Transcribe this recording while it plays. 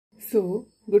So,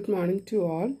 good morning to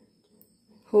all.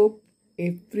 Hope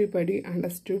everybody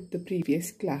understood the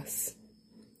previous class.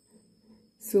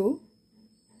 So,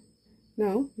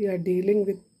 now we are dealing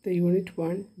with the unit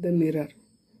 1, the mirror.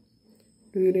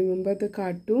 Do you remember the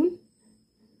cartoon?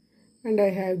 And I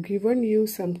have given you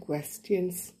some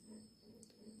questions.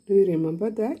 Do you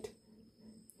remember that?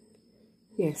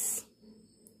 Yes.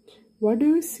 What do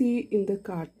you see in the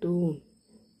cartoon?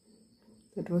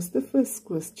 That was the first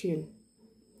question.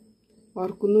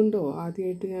 ഓർക്കുന്നുണ്ടോ?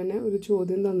 ആദ്യമായിട്ട് ഞാൻ ഒരു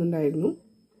ചോദ്യം തന്നിട്ടുണ്ടായിരുന്നു.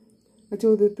 ആ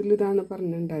ചോദ്യത്തിൽ ഇതാണ്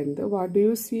പറഞ്ഞിട്ടുണ്ടായിരുന്നത്. What do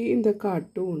you see in the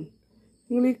cartoon?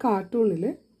 നിങ്ങൾ ഈ കാർട്ടൂണിൽ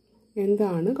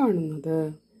എന്താണ് കാണുന്നത്?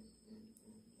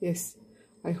 Yes,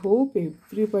 I hope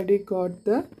everybody got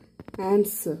the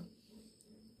answer.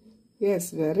 Yes,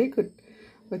 very good.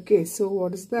 Okay, so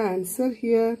what is the answer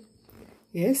here?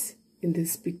 Yes, in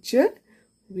this picture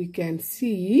we can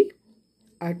see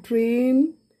a train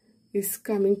is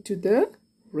coming to the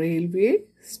railway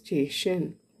station.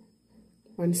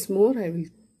 Once more I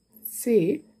will say,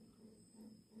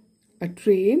 a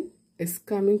train is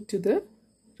coming to the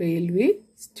railway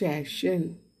station.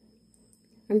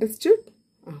 Understood?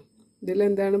 ഇതിൽ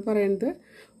എന്താണ് പറയുന്നത്?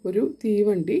 ഒരു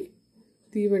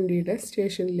തീവണ്ടിയുടെ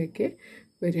സ്റ്റേഷനിലേക്ക്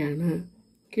വരികയാണ്.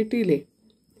 കിട്ടിയില്ലേ?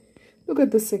 Look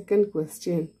at the second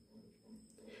question.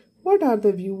 What are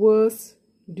the viewers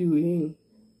doing?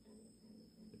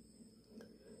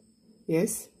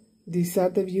 Yes, these are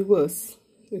the viewers.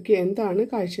 Okay, എന്താണ്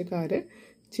കാഴ്ചക്കാർ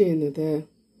ചെയ്യുന്നത്?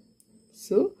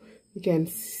 So, you can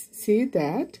see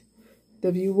that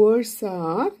the viewers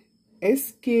are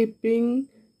escaping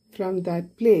from that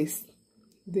place.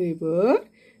 They were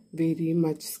very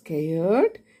much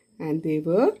scared and they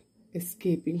were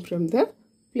escaping from the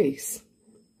place.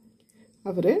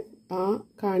 അവർ ആ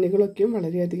കാണികളൊക്കെയും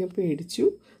വളരെയധികം പേടിച്ചു.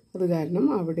 അത് കാരണം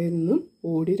അവിടെ നിന്നും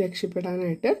ഓടി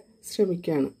രക്ഷപ്പെടാനായിട്ട്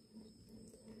ശ്രമിക്കുകയാണ്.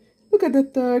 Look at the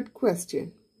third question.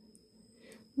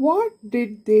 What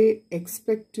did they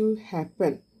expect to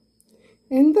happen?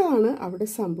 എന്താണ് അവിടെ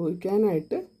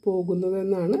സംഭവിക്കാനായിട്ട്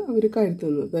പോകുന്നതെന്നാണ് അവർ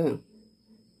കരുതുന്നത്?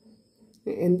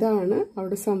 എന്താണ്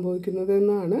അവിടെ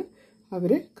സംഭവിക്കുന്നതെന്നാണ്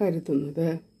അവർ കരുതുന്നത്?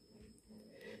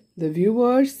 The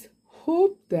viewers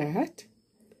hope that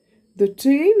the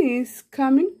train is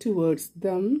coming towards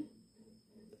them.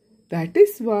 That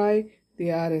is why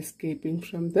they are escaping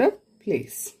from the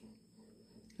place.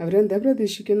 അവരെന്താ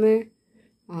പ്രതീക്ഷിക്കുന്നത്?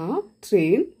 ആ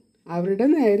ട്രെയിൻ അവരുടെ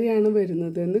നേരെയാണ്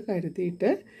വരുന്നതെന്ന്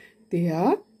കരുതിയിട്ട് they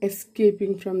are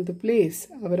escaping from the place.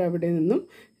 അവരവിടെ നിന്നും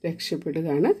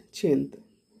രക്ഷപ്പെടുകയാണ് ചെയ്യുന്നത്.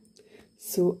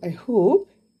 So I hope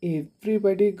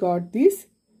everybody got these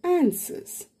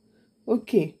answers.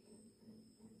 Okay.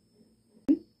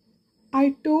 I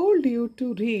told you to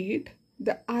read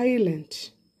The Island.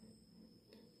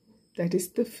 That is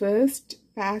the first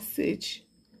passage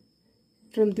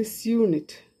from this unit,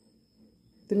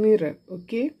 the mirror.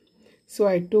 Okay, so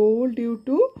I told you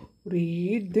to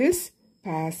read this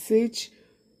passage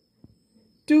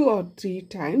 2 or 3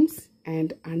 times and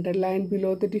underline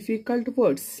below the difficult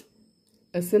words,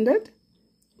 isn't it?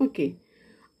 Okay,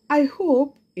 I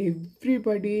hope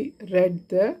everybody read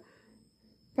the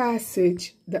passage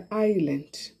The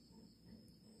Island.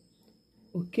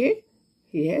 Okay,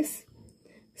 yes.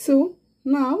 So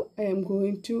now I am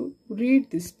going to read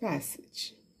this passage.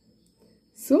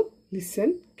 So listen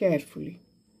carefully.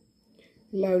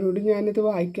 എല്ലാവരോടും ഞാനിത്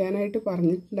വായിക്കാനായിട്ട്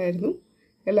പറഞ്ഞിട്ടുണ്ടായിരുന്നു.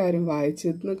 എല്ലാവരും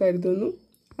വായിച്ചെന്ന് കരുതുന്നു.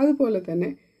 അതുപോലെ തന്നെ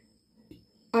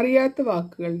അറിയാത്ത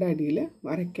വാക്കുകളുടെ അടിയിൽ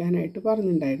വരയ്ക്കാനായിട്ട്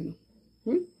പറഞ്ഞിട്ടുണ്ടായിരുന്നു.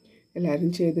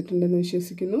 എല്ലാവരും ചെയ്തിട്ടുണ്ടെന്ന്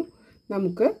വിശ്വസിക്കുന്നു.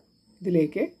 നമുക്ക്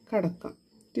ഇതിലേക്ക് കടക്കാം.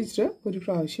 ടീച്ചർ ഒരു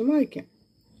പ്രാവശ്യം വായിക്കാം.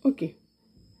 Okay.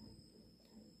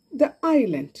 The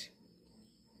Island.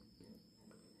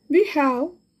 We have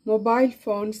mobile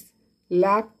phones,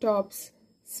 laptops,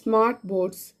 smart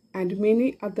boards, and many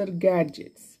other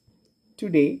gadgets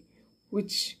today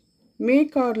which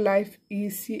make our life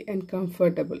easy and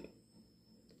comfortable.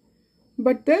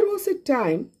 But there was a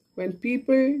time when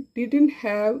people didn't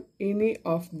have any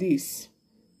of these.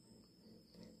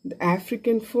 The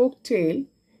African folk tale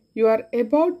you are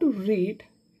about to read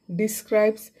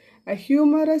describes a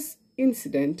humorous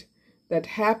incident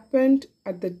that happened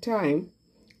at the time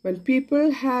when people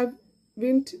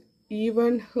haven't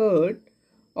even heard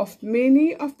of many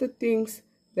of the things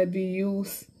that we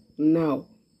use now.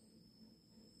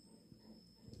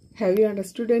 Have you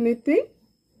understood anything?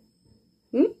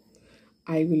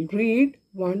 I will read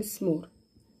once more.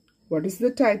 What is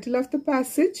the title of the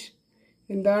passage?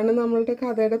 എന്താണ് നമ്മളുടെ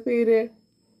കഥയുടെ പേര്?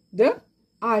 The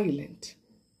Island.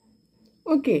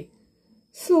 Okay,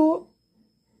 so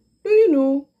do you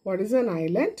know what is an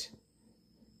island?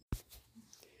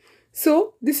 So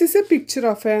this is a picture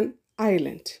of an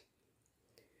island.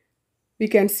 we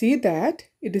can see that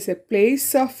it is a place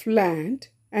of land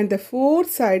and the four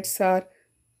sides are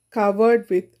covered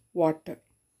with water.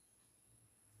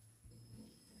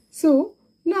 So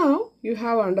now you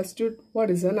have understood what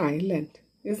is an island,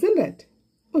 isn't it?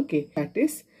 Okay, that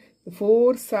is the four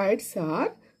sides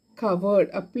are covered,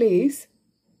 a place,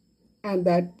 and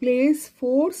that place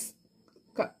four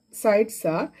sides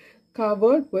are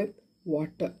covered with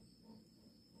water.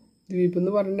 ദ്വീപ്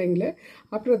എന്ന് പറഞ്ഞിട്ടുണ്ടെങ്കിൽ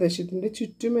ആ പ്രദേശത്തിൻ്റെ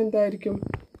ചുറ്റും എന്തായിരിക്കും,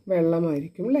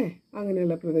 വെള്ളമായിരിക്കും അല്ലേ.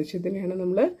 അങ്ങനെയുള്ള പ്രദേശത്തിനെയാണ്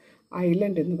നമ്മൾ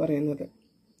ഐലൻഡ് എന്ന് പറയുന്നത്.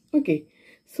 Okay,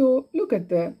 so look at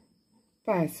the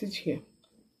passage here.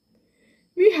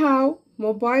 We have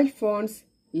mobile phones,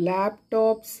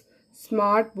 laptops,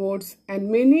 smart boards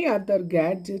and many other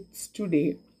gadgets today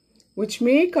which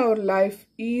make our life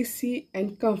easy and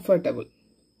comfortable.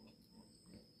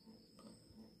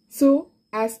 So,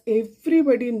 as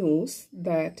everybody knows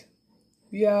that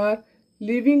we are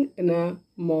living in a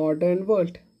modern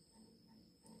world.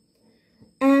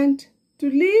 And to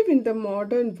live in the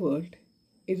modern world,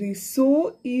 it is so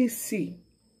easy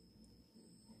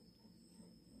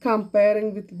comparing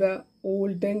with the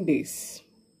olden days.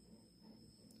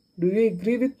 Do you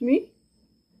agree with me?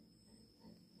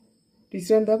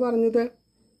 Teacher എന്താ പറഞ്ഞത്?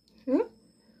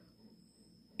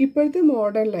 ഇപ്പോഴത്തെ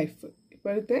modern life,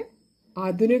 ഇപ്പോഴത്തെ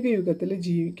ആധുനിക യുഗത്തിൽ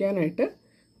ജീവിക്കാനായിട്ട്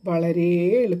വളരെ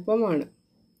എളുപ്പമാണ്.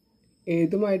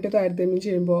 ഏതുമായിട്ട് താരതമ്യം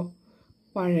ചെയ്യുമ്പോൾ?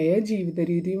 പഴയ ജീവിത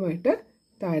രീതിയുമായിട്ട്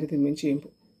താരതമ്യം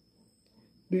ചെയ്യുമ്പോൾ.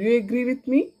 Do you agree with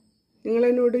me? നിങ്ങൾ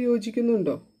എന്നോട്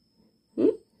യോജിക്കുന്നുണ്ടോ?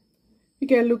 We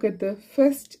can look at the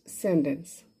first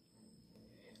sentence.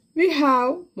 We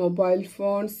have mobile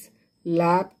phones,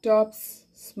 laptops,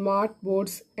 smart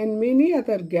boards and many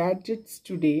other gadgets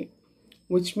today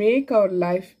which make our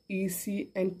life easy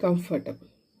and comfortable.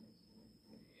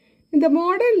 In the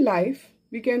modern life,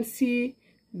 we can see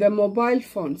the mobile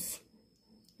phones.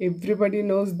 Everybody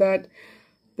knows that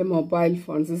the mobile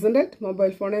phones, isn't it?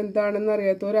 Mobile phone എന്താണെന്ന്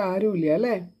അറിയാത്തവർ ആരുമില്ല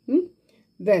അല്ലേ?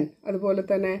 Then അതുപോലെ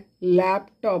തന്നെ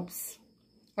laptops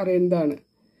അറിയുന്നതാണ്.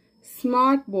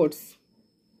 Smart boards,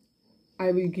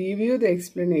 I will give you the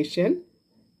explanation.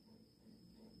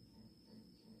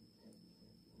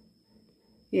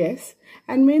 Yes,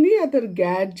 and many other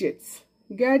gadgets.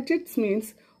 Gadgets means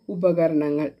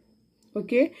ഉപകരണങ്ങൾ.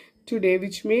 Okay, today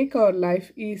which make our life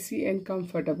easy and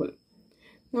comfortable.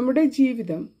 നമ്മുടെ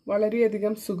ജീവിതം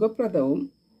വളരെയധികം സുഖപ്രദവും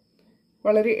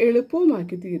വളരെ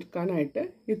എളുപ്പവുമാക്കി തീർക്കാനായിട്ട്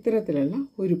ഇത്തരത്തിലുള്ള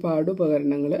ഒരുപാട്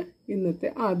ഉപകരണങ്ങൾ ഇന്നത്തെ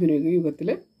ആധുനിക യുഗത്തിൽ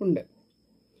ഉണ്ട്.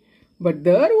 But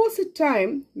there was a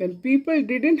time when people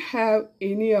didn't have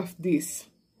any of these.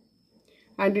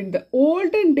 And in the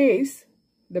olden days,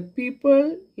 the people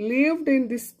lived in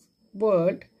this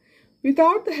world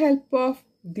without the help of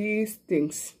these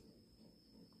things.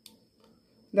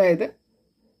 അതായത്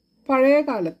പഴയ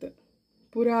കാലത്ത്,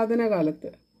 പുരാതന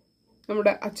കാലത്ത്,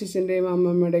 നമ്മുടെ അച്ഛൻ്റെയും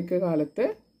അമ്മമ്മയുടെയൊക്കെ കാലത്ത്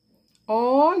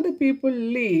all the people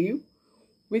live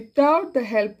without the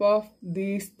help of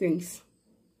these things.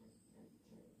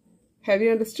 Have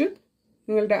you understood?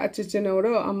 നിങ്ങളുടെ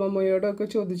അച്ഛനോടോ അമ്മമ്മയോടോ ഒക്കെ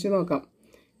ചോദിച്ചു നോക്കാം.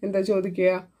 എന്താ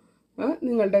ചോദിക്കുക?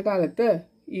 നിങ്ങളുടെ കാലത്ത്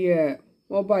ഈ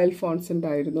മൊബൈൽ ഫോൺസ്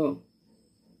ഉണ്ടായിരുന്നോ?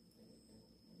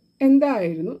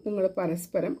 എന്തായിരുന്നു നിങ്ങൾ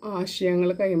പരസ്പരം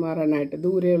ആശയങ്ങൾ കൈമാറാനായിട്ട്,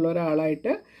 ദൂരെയുള്ള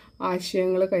ഒരാളായിട്ട്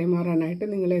ആശയങ്ങൾ കൈമാറാനായിട്ട്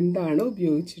നിങ്ങൾ എന്താണ്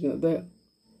ഉപയോഗിച്ചിരുന്നത്?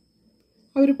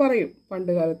 അവർ പറയും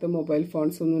പണ്ട് കാലത്ത് മൊബൈൽ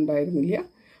ഫോൺസ് ഒന്നും ഉണ്ടായിരുന്നില്ല,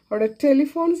 അവിടെ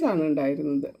ടെലിഫോൺസ് ആണ്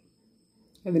ഉണ്ടായിരുന്നത്.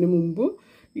 അതിനു മുമ്പ്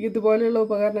ഇതുപോലെയുള്ള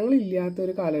ഉപകരണങ്ങൾ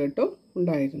ഇല്ലാത്തൊരു കാലഘട്ടം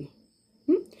ഉണ്ടായിരുന്നു.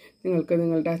 നിങ്ങൾക്ക്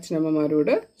നിങ്ങളുടെ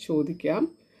അച്ഛനമ്മമാരോട് ചോദിക്കാം,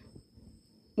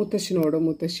 മുത്തശ്ശനോടും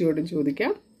മുത്തശ്ശിയോടും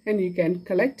ചോദിക്കാം. And you can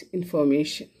collect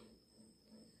information.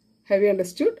 Have you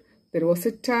understood? There was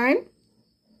a time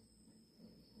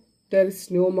there is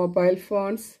no mobile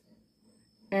phones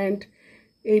and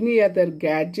any other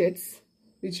gadgets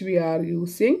which we are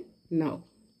using now.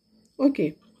 Okay.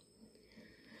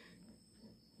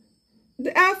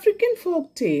 The African folk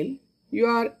tale you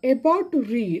are about to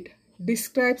read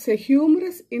describes a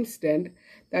humorous incident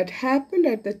that happened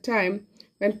at the time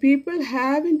when people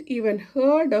haven't even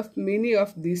heard of many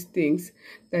of these things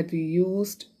that we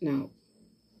used now.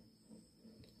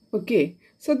 Okay,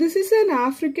 so this is an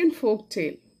African folk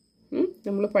tale.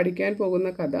 നമ്മൾ പഠിക്കാൻ പോകുന്ന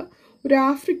കഥ ഒരു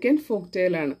African folk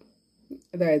tail ആണ്.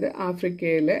 അതായത്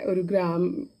ആഫ്രിക്കയിലെ ഒരു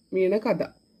ഗ്രാമീണ കഥ.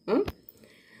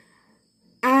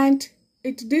 And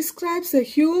it describes a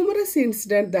humorous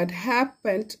incident that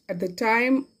happened at the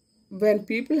time when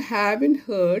people haven't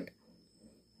heard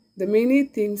the many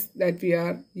things that we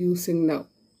are using now.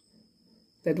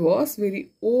 That was very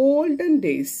olden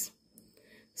days.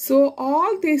 So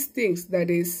all these things, that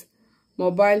is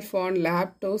mobile phone,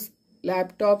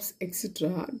 laptops,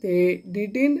 etc., they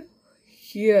didn't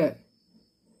hear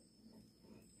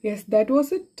Yes, that was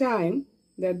a time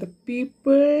that the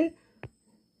people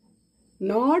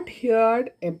not heard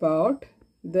about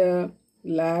the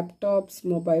laptops,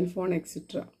 mobile phone,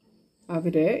 etc.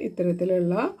 അവർ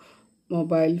ഇത്തരത്തിലുള്ള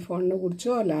mobile ഫോണിനെ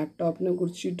കുറിച്ചോ ലാപ്ടോപ്പിനെ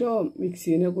കുറിച്ചിട്ടോ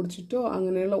മിക്സിനെ കുറിച്ചിട്ടോ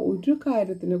അങ്ങനെയുള്ള ഒരു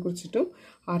കാര്യത്തിനെ കുറിച്ചിട്ടും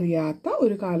അറിയാത്ത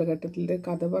ഒരു കാലഘട്ടത്തിൻ്റെ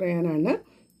കഥ പറയാനാണ്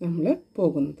നമ്മൾ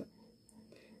പോകുന്നത്.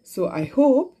 So I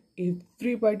hope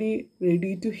everybody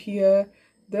ready to hear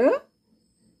the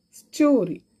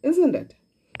story, isn't it?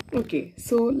 Okay,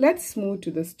 so let's move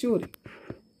to the story.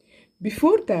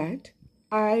 Before that,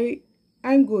 I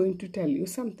am going to tell you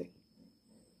something.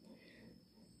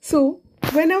 So,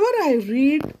 whenever I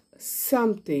read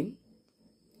something,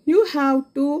 you have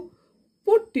to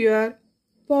put your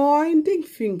pointing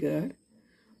finger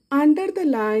under the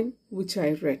line which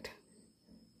I read.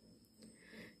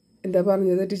 എന്താ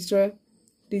പറഞ്ഞത്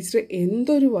teacher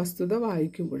എന്തൊരു വസ്തുത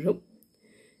വായിക്കുമ്പോഴും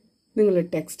നിങ്ങളുടെ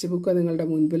text book നിങ്ങളുടെ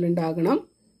മുൻപിലുണ്ടാകണം.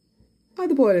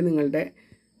 അതുപോലെ നിങ്ങളുടെ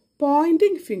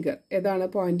Poynting finger, ഏതാണ്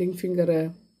പോയിൻറ്റിംഗ് ഫിംഗർ?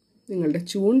 നിങ്ങളുടെ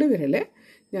ചൂണ്ടുവിരൽ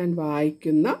ഞാൻ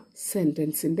വായിക്കുന്ന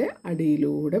സെൻറ്റൻസിൻ്റെ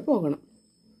അടിയിലൂടെ പോകണം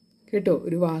കേട്ടോ.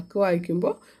 ഒരു വാക്ക്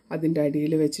വായിക്കുമ്പോൾ അതിൻ്റെ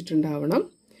അടിയിൽ വെച്ചിട്ടുണ്ടാവണം.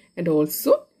 And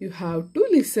also you have to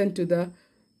listen to the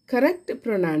correct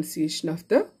pronunciation of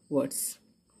the words.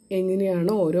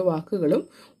 എങ്ങനെയാണ് ഓരോ വാക്കുകളും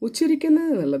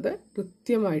ഉച്ചരിക്കുന്നത് എന്നുള്ളത്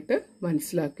കൃത്യമായിട്ട്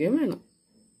മനസ്സിലാക്കുകയും വേണം.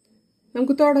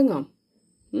 നമുക്ക് തുടങ്ങാം.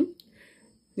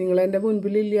 നിങ്ങളെൻ്റെ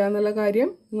മുൻപിലില്ല എന്നുള്ള കാര്യം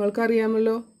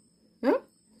നിങ്ങൾക്കറിയാമല്ലോ.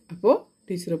 അപ്പോൾ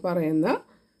ടീച്ചർ പറയുന്ന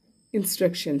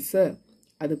ഇൻസ്ട്രക്ഷൻസ്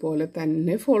അതുപോലെ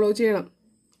തന്നെ ഫോളോ ചെയ്യണം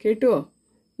കേട്ടോ.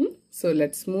 So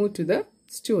let's move to the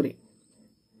story.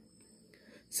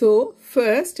 So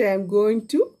first I am going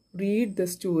to read the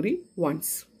story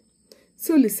once.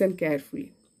 So listen carefully.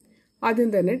 ആദ്യം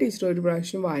തന്നെ ടീച്ചർ ഒരു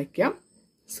പ്രാവശ്യം വായിക്കാം.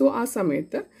 സോ ആ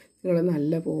സമയത്ത് നിങ്ങൾ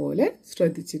നല്ലപോലെ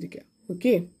ശ്രദ്ധിച്ചിരിക്കുക.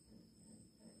 Okay.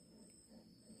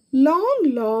 Long,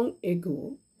 long ago,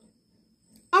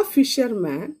 a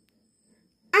fisherman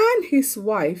and his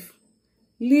wife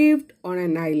lived on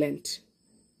an island.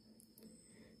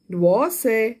 It was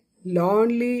a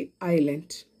lonely island.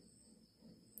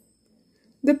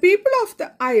 The people of the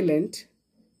island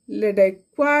led a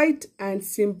quiet and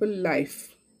simple life.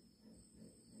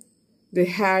 They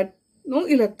had no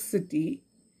electricity,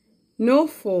 no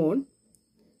phone,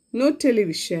 no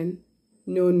television,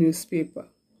 no newspaper.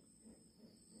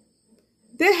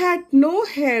 They had no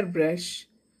hairbrush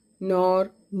nor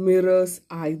mirrors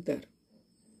either.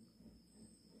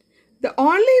 The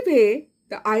only way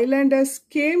the islanders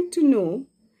came to know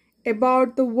about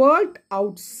the world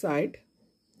outside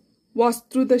was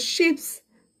through the ships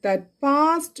that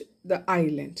passed the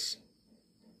island.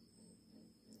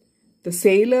 The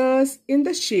sailors in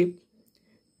the ship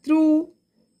threw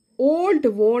old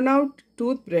worn-out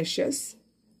toothbrushes,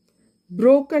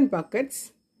 broken buckets,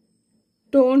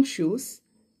 torn shoes,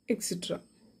 etc.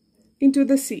 into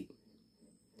the sea.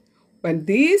 When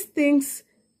these things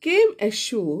came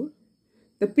ashore,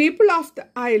 the people of the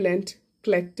island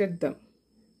collected them.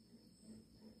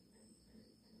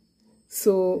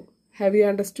 So, have you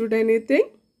understood anything?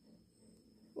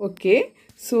 Okay,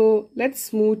 so let's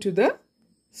move to the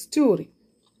story.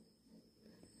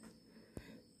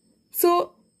 So,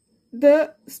 the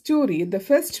story, the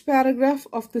first paragraph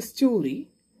of the story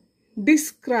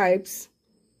describes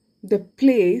the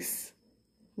place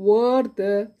where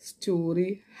the story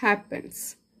happens.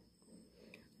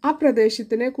 ആ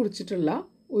പ്രദേശത്തിനെ കുറിച്ചിട്ടുള്ള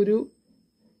ഒരു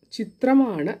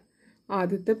ചിത്രമാണ്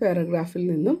ആദ്യത്തെ പാരഗ്രാഫിൽ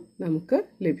നിന്നും നമുക്ക്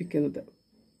ലഭിക്കുന്നത്.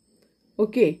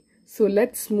 Okay, so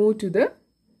let's move to the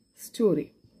story.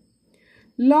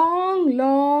 Long,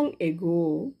 long ago,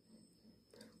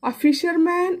 a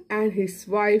fisherman and his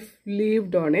wife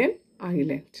lived on an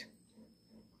island.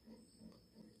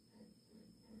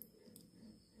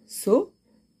 So,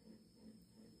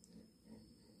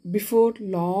 before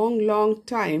long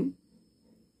time,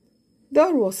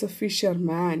 there was a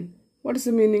fisherman. What is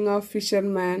the meaning of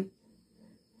fisherman?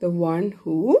 The one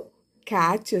who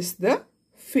catches the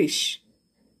fish.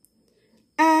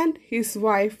 And his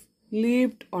wife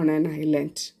lived on an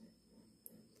island.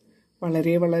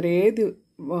 വളരെ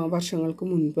വർഷങ്ങൾക്ക്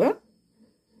മുൻപ്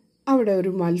അവിടെ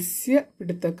ഒരു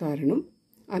മത്സ്യപിടുത്തക്കാരനും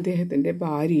അദ്ദേഹത്തിൻ്റെ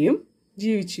ഭാര്യയും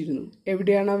ജീവിച്ചിരുന്നു.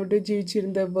 എവിടെയാണ് അവിടെ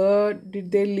ജീവിച്ചിരുന്നത്? Where did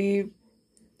they live?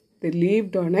 They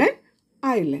lived on an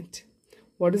island.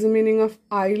 What is the meaning of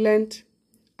island?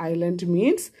 Island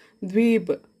means dweeb.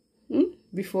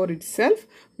 Before itself,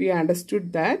 we understood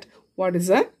that what is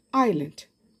an island.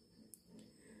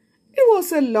 It was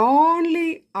a lonely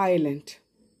island.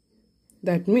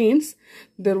 That means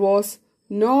there was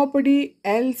nobody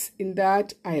else in that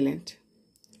island.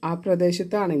 ആ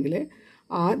പ്രദേശത്താണെങ്കിൽ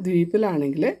ആ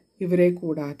ദ്വീപിലാണെങ്കിൽ ഇവരെ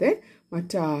കൂടാതെ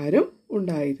മറ്റാരും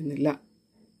ഉണ്ടായിരുന്നില്ല.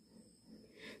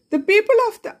 The people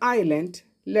of the island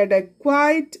led a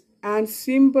quiet and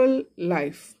simple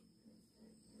life.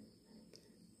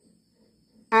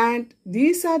 And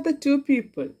these are the two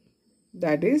people,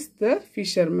 that is the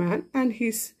fisherman and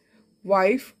his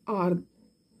wife are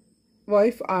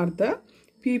the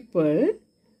people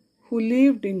who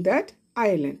lived in that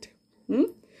island.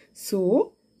 So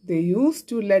they used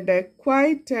to lead a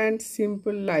quiet and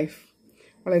simple life.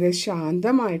 വളരെ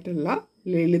ശാന്തമായിട്ടുള്ള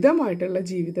ലളിതമായിട്ടുള്ള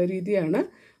ജീവിത രീതിയാണ്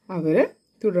അവർ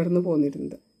തുടർന്നു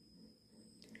പോന്നിരുന്നത്.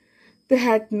 They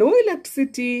had no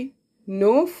electricity,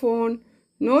 no phone,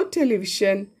 no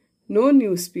television, no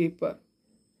newspaper.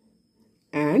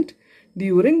 And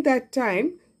during that time,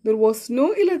 there was no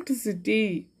electricity.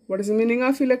 What is the meaning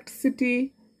of electricity?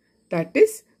 That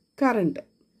is current.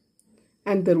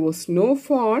 And there was no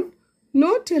phone,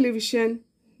 no television,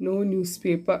 no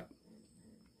newspaper.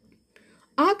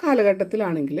 ആ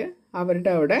കാലഘട്ടത്തിലാണെങ്കിൽ അവരുടെ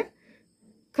അവിടെ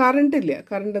current ഇല്ല.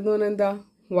 Current എന്ന് പറഞ്ഞാൽ എന്താ?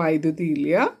 വൈദ്യുതി ഇല്ല,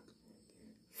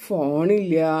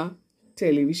 ഫോണില്ല,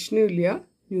 ടെലിവിഷനും ഇല്ല,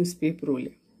 ന്യൂസ് പേപ്പറും ഇല്ല.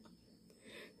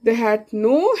 They had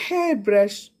no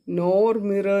hairbrush nor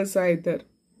mirrors either.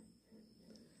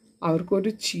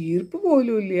 അവർക്കൊരു ചീർപ്പ്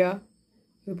പോലും ഇല്ല.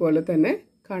 അതുപോലെ തന്നെ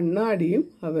കണ്ണാടിയും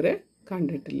അവർ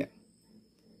കണ്ടിട്ടില്ല.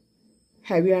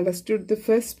 Have you understood the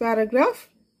first paragraph?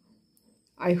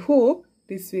 I hope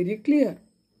it is very clear.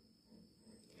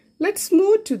 Let's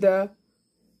move to the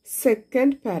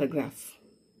second paragraph.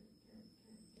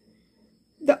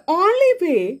 The only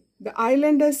way the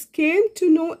islanders came to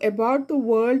know about the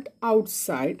world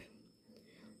outside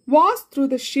was through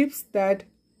the ships that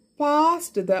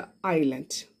passed the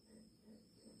island.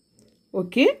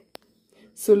 Okay,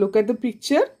 so look at the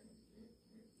picture.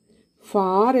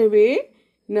 Far away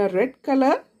in a red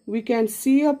color we can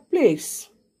see a place.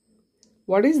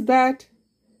 What is that?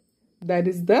 That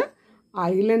is the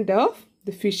island of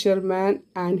the fisherman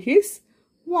and his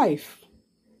wife.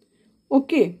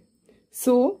 Okay,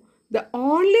 so the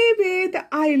only way the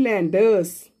islanders,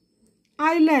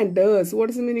 what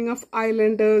is the meaning of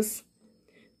islanders?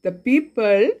 The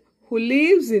people who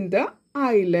lives in the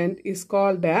island is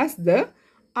called as the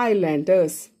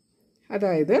islanders.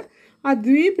 അതായത് ആ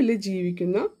ദ്വീപിൽ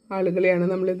ജീവിക്കുന്ന ആളുകളെയാണ്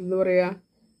നമ്മൾ എന്തെന്ന് പറയാ?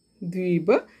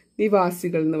 ദ്വീപ്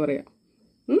നിവാസികൾ എന്ന് പറയാം.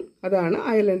 അതാണ്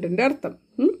ഐലൻഡിന്റെ അർത്ഥം.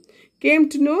 Came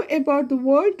to know about the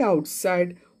world outside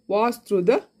was through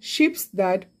the ships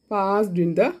that passed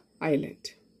in the island.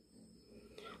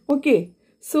 Okay,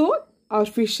 so our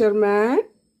fisherman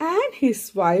and his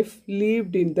wife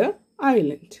lived in the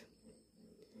island.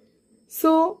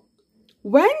 So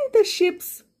when the ships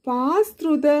pass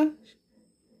through the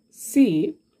sea,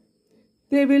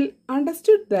 they will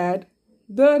understood that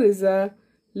there is a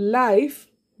life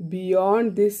beyond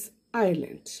this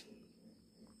island.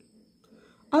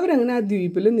 അവരങ്ങനെ ആ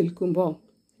ദ്വീപിൽ നിൽക്കുമ്പോൾ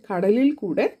കടലിൽ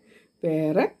കൂടെ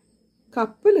വേറെ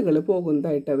കപ്പലുകൾ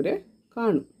പോകുന്നതായിട്ട് അവർ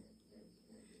കാണും.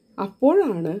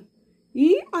 അപ്പോഴാണ് ഈ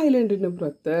ഐലൻഡിന്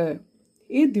പുറത്ത്,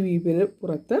 ഈ ദ്വീപിന്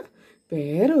പുറത്ത്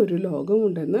വേറെ ഒരു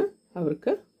ലോകമുണ്ടെന്ന്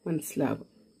അവർക്ക് മനസ്സിലാവും.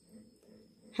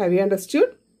 Have you understood?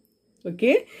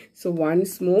 Okay, so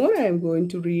once more I am going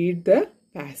to read the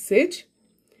passage.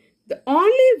 The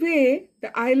only way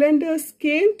the islanders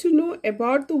came to know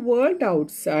about the world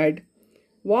outside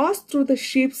was through the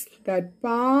ships that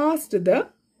passed the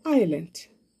island.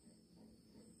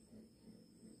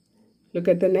 Look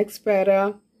at the next para.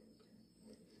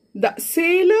 The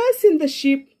sailors in the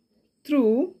ship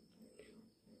threw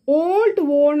old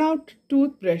worn out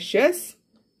toothbrushes,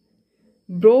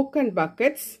 broken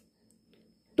buckets,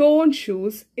 torn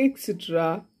shoes,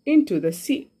 etc. into the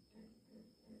sea.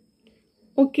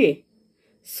 Okay,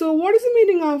 so what is the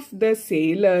meaning of the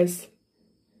sailors?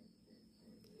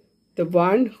 The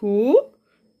one who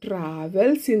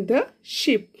travels in the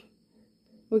ship.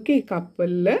 Okay,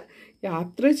 കപ്പലിൽ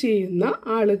യാത്ര ചെയ്യുന്ന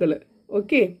ആളുകൾ,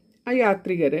 okay, ആ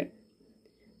യാത്രികർ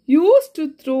used to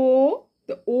throw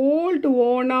the old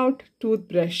worn out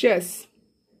toothbrushes.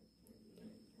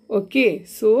 Okay,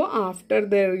 so after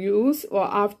their use or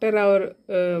after our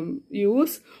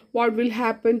use, what will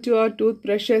happen to our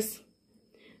toothbrushes?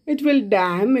 It will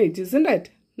damage, isn't it?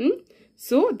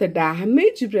 So the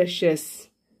damaged brushes,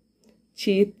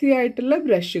 ചീത്തയായിട്ടുള്ള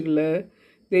ബ്രഷുകൾ,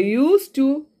 they used to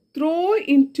throw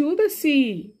into the sea.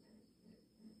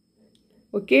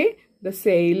 Okay, the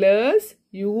sailors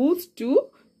used to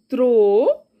throw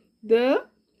the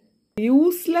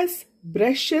useless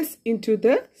brushes into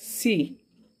the sea.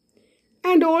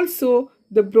 And also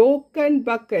the broken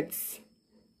buckets.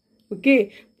 Okay,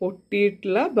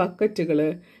 പൊട്ടിയിട്ടുള്ള ബക്കറ്റുകൾ.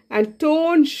 And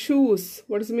torn shoes.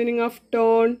 What is the meaning of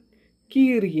torn?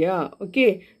 കീറിയ, okay,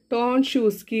 tone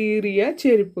shoes, കീറിയ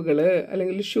ചെരുപ്പുകൾ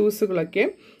അല്ലെങ്കിൽ ഷൂസുകളൊക്കെ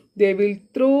they will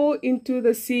throw in to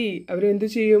the sea, അവരെന്തു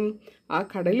ചെയ്യും, ആ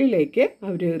കടലിലേക്ക്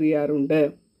അവർ എറിയാറുണ്ട്.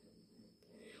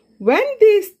 When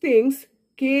these things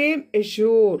came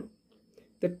ashore,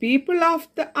 the people of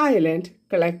the island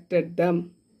collected them.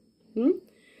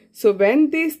 So when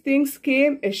these things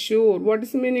came ashore, what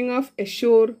is the meaning of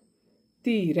ashore?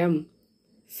 Teeram.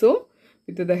 So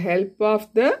with the help of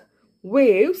the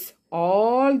waves,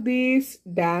 all these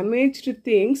damaged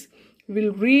things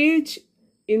will reach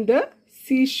in the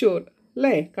seashore.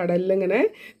 അല്ലേ, കടലിലിങ്ങനെ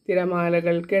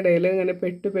തിരമാലകൾക്കിടയിൽ ഇങ്ങനെ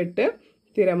പെട്ട്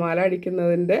തിരമാല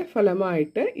അടിക്കുന്നതിൻ്റെ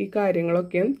ഫലമായിട്ട് ഈ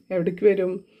കാര്യങ്ങളൊക്കെ എവിടേക്ക്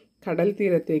വരും, കടൽ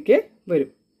തീരത്തേക്ക്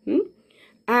വരും.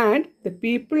 And the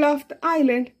people of the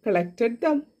island collected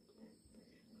dum,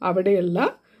 അവിടെയുള്ള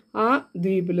ആ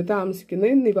ദ്വീപിൽ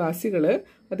താമസിക്കുന്ന നിവാസികൾ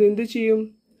അതെന്തു ചെയ്യും,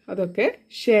 അതൊക്കെ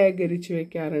ശേഖരിച്ചു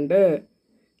വയ്ക്കാറുണ്ട്,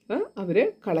 അവർ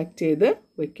കളക്ട് ചെയ്ത്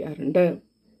വയ്ക്കാറുണ്ട്.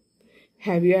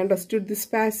 Have you understood this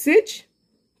passage?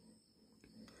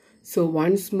 So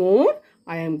once more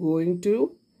I am going to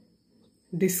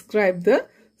describe the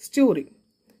story.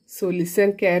 So listen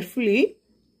carefully.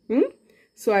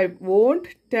 So I won't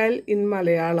tell in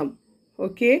Malayalam.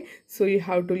 Okay. So you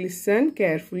have to listen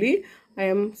carefully. I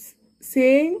am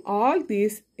saying all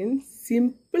these in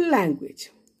simple language.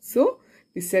 So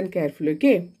listen carefully.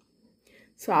 Okay.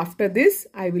 So after this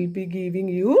I will be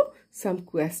giving you some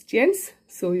questions.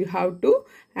 So you have to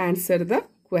answer the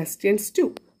questions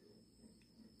too.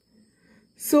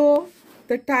 So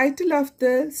the title of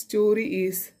the story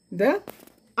is The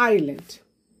Island.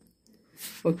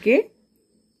 Okay.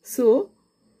 So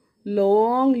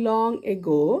long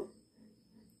ago,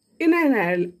 in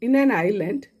an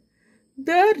island,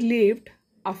 there lived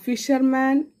a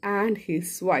fisherman and his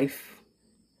wife.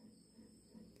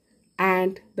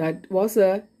 And that was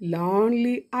a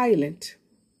lonely island.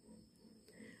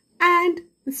 And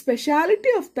the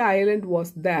speciality of the island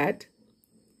was that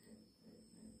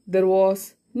there was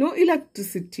no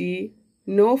electricity,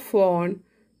 no phone,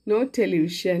 no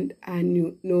television, and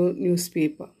no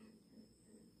newspaper.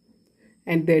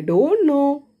 And they don't know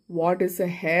what is a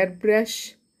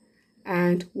hairbrush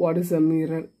and what is a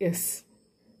mirror is.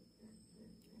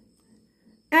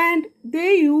 And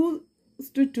they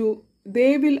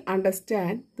will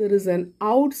understand there is an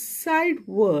outside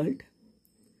world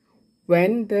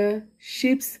when the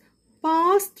ships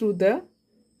pass through the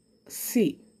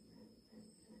sea.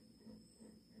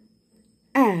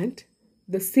 And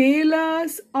the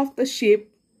sailors of the ship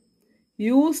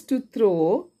used to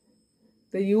throw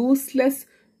the useless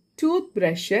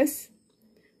toothbrushes,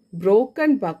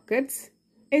 broken buckets,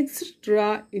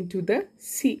 etc. into the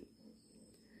sea.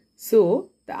 So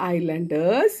the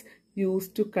islanders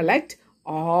used to collect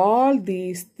all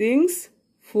these things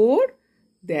for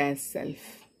themselves.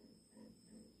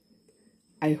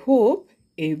 I hope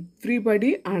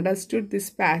everybody understood this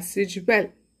passage well.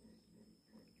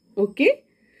 Okay,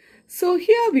 so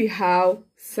here we have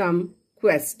some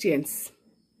questions.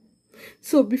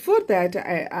 So before that,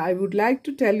 I would like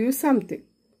to tell you something.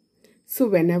 So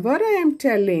whenever I am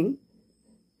telling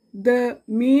the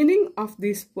meaning of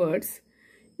these words,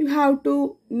 you have to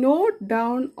note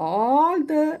down all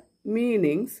the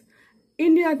meanings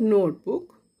in your notebook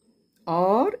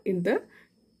or in the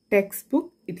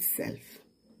textbook itself.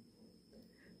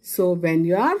 So when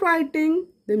you are writing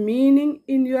the meaning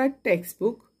in your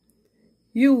textbook,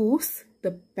 use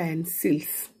the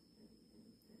pencils.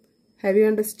 Have you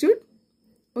understood?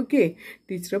 Okay.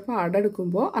 Teacher പാഠം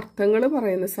എടുക്കുമ്പോൾ അർത്ഥങ്ങൾ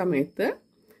പറയുന്ന സമയത്ത്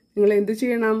നിങ്ങൾ എന്ത്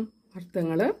ചെയ്യണം?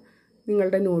 അർത്ഥങ്ങൾ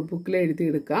നിങ്ങളുടെ നോട്ട്ബുക്കിൽ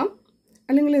എഴുതിയെടുക്കാം.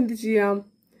 അല്ലെങ്കിൽ എന്ത് ചെയ്യാം?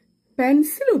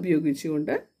 പെൻസിൽ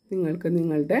ഉപയോഗിച്ചുകൊണ്ട് നിങ്ങൾക്ക്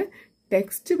നിങ്ങളുടെ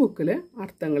ടെക്സ്റ്റ് ബുക്കിൽ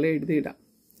അർത്ഥങ്ങൾ എഴുതിയിടാം.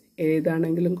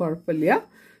 ഏതാണെങ്കിലും കുഴപ്പമില്ല.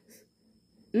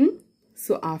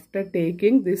 So after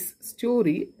taking this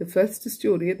story, the first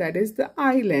story, that is The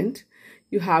Island,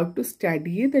 you have to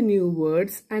study the new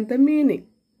words and the meaning.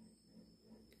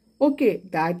 Okay,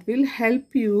 that will help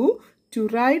you to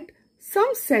write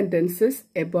some sentences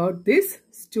about this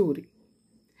story.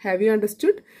 Have you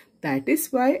understood? That is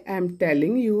why I am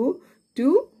telling you to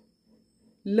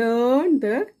learn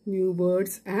the new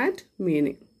words and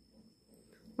meaning.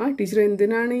 Teacher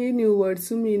എന്തിനാണ് ഈ new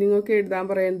വേർഡ്സും മീനിങ്ങും ഒക്കെ എഴുതാൻ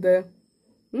പറയുന്നത്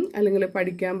അല്ലെങ്കിൽ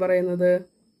പഠിക്കാൻ പറയുന്നത്?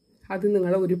 അത്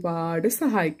നിങ്ങളെ ഒരുപാട്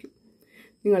സഹായിക്കും.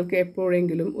 നിങ്ങൾക്ക്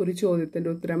എപ്പോഴെങ്കിലും ഒരു ചോദ്യത്തിൻ്റെ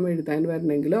ഉത്തരം എഴുതാൻ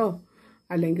വരണമെങ്കിലോ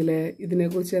അല്ലെങ്കിൽ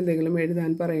ഇതിനെക്കുറിച്ച് എന്തെങ്കിലും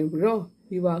എഴുതാൻ പറയുമ്പോഴോ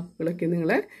ഈ വാക്കുകളൊക്കെ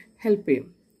നിങ്ങളെ ഹെൽപ്പ് ചെയ്യും.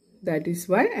 That is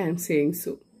Y I am saying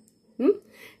so.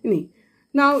 ഇനി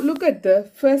now look at the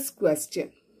first question.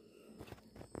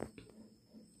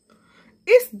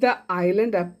 Is the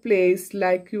island a place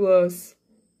like yours?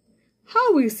 How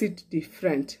is it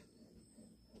different?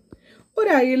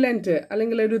 ഒരു ഐലൻഡ്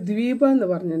അല്ലെങ്കിൽ ഒരു ദ്വീപ് എന്ന്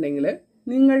പറഞ്ഞിട്ടുണ്ടെങ്കിൽ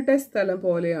നിങ്ങളുടെ സ്ഥലം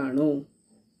പോലെയാണോ?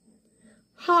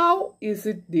 How is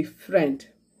it different?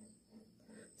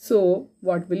 So,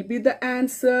 what will be the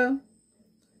answer?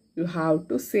 You have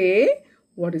to say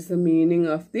what is the meaning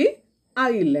of the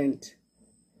island.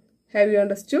 Have you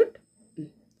understood?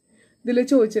 ഇതിൽ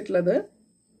ചോദിച്ചിട്ടുള്ളത്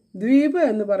ദ്വീപ്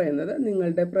എന്ന് പറയുന്നത്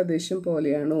നിങ്ങളുടെ പ്രദേശം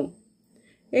പോലെയാണോ?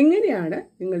 എങ്ങനെയാണ്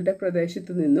നിങ്ങളുടെ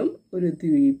പ്രദേശത്ത് നിന്നും ഒരു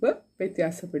ദ്വീപ്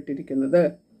വ്യത്യാസപ്പെട്ടിരിക്കുന്നത്?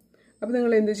 അപ്പോൾ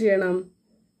നിങ്ങൾ എന്ത് ചെയ്യണം?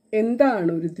 എന്താണ്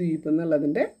ഒരു ദ്വീപ്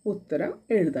എന്നുള്ളതിൻ്റെ ഉത്തരം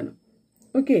എഴുതണം.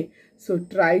 Okay, so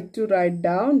try to write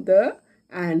down the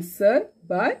answer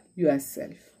by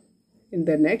yourself. In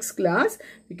the next class,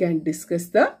 we can discuss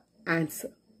the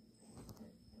answer.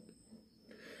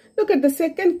 Look at the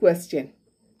second question.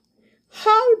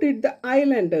 How did the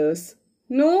islanders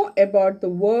know about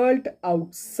the world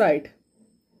outside?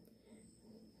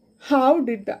 How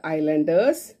did the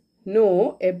islanders know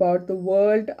about the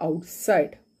world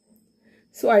outside?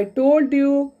 So I told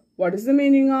you what is the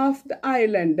meaning of the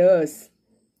islanders.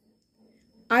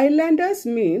 Islanders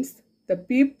means the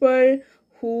people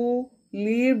who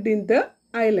lived in the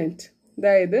island.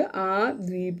 അതായത് ആ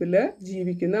ദ്വീപിൽ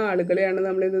ജീവിക്കുന്ന ആളുകളെയാണ്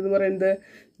നമ്മൾ ഇതെന്ന് പറയുന്നത്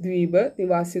ദ്വീപ്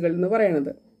നിവാസികൾ എന്ന്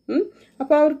പറയുന്നത്.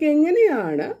 അപ്പോൾ അവർക്ക്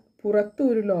എങ്ങനെയാണ് പുറത്ത്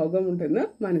ഒരു ലോകമുണ്ടെന്ന്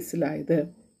മനസ്സിലായത്?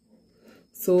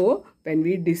 So, when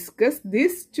we discussed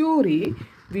this story,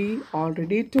 we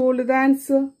already told the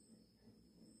answer.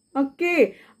 Okay,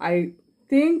 I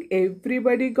think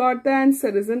everybody got the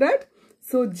answer, isn't it?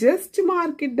 So, just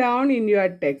mark it down in your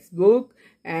textbook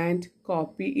and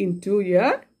copy into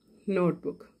your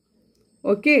notebook.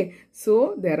 Okay, so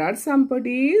there are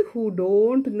somebody who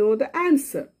don't know the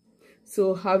answer. So,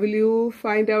 how will you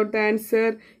find out the answer?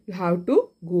 You have to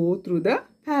go through the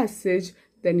passage,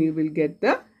 then you will get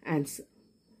the answer.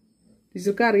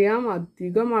 ടീച്ചർക്ക് അറിയാം,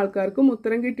 അധികം ആൾക്കാർക്കും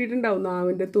ഉത്തരം കിട്ടിയിട്ടുണ്ടാവും,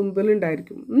 നാവിൻ്റെ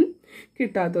തുമ്പിലുണ്ടായിരിക്കും.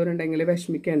 കിട്ടാത്തവരുണ്ടെങ്കിൽ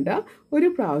വിഷമിക്കേണ്ട, ഒരു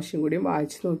പ്രാവശ്യം കൂടി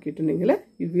വായിച്ച് നോക്കിയിട്ടുണ്ടെങ്കിൽ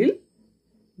you will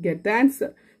get the answer.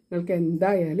 നിങ്ങൾക്ക്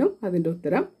എന്തായാലും അതിൻ്റെ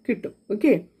ഉത്തരം കിട്ടും.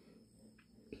 Okay,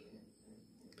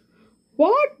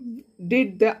 what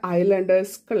did the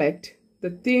Islanders collect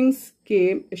the things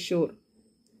came ashore?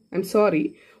 I am sorry,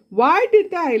 why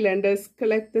did the Islanders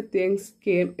collect the things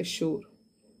came ashore?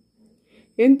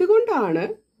 എന്തുകൊണ്ടാണ്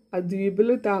ആ ദ്വീപിൽ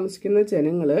താമസിക്കുന്ന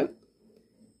ജനങ്ങൾ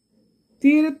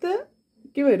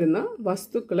തീരത്തേക്ക് വരുന്ന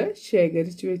വസ്തുക്കളെ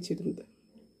ശേഖരിച്ചു വെച്ചിരുന്നത്?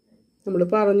 നമ്മൾ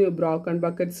പറഞ്ഞു, ബ്രോക്കൺ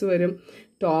ബക്കറ്റ്സ് വരും,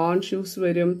 ടോൺ ഷൂസ്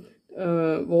വരും,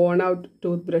 വോൺ ഔട്ട്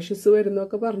ടൂത്ത് ബ്രഷസ് വരും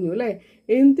എന്നൊക്കെ പറഞ്ഞു അല്ലേ?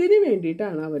 എന്തിനു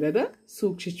വേണ്ടിയിട്ടാണ് അവരത്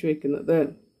സൂക്ഷിച്ചു വെക്കുന്നത്?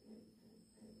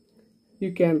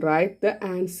 You can write the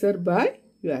answer by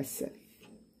yourself.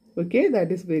 Okay, that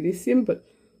is very simple.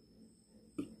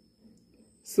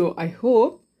 So I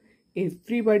hope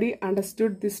everybody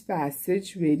understood this passage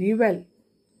very well.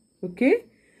 Okay,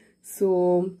 so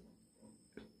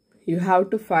you have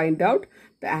to find out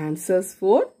the answers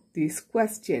for these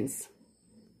questions.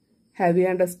 Have you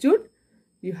understood?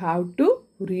 You have to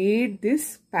read this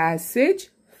passage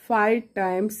 5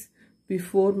 times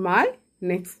before my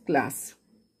next class,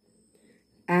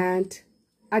 and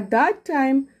at that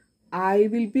time I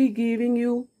will be giving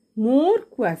you more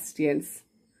questions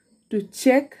to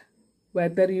check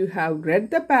whether you have read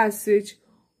the passage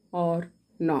or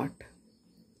not.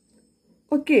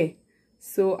 Okay,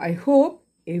 so I hope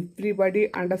everybody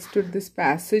understood this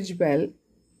passage well.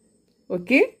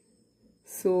 Okay,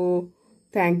 so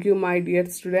thank you my dear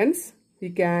students. We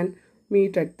can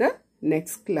meet at the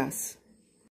next class.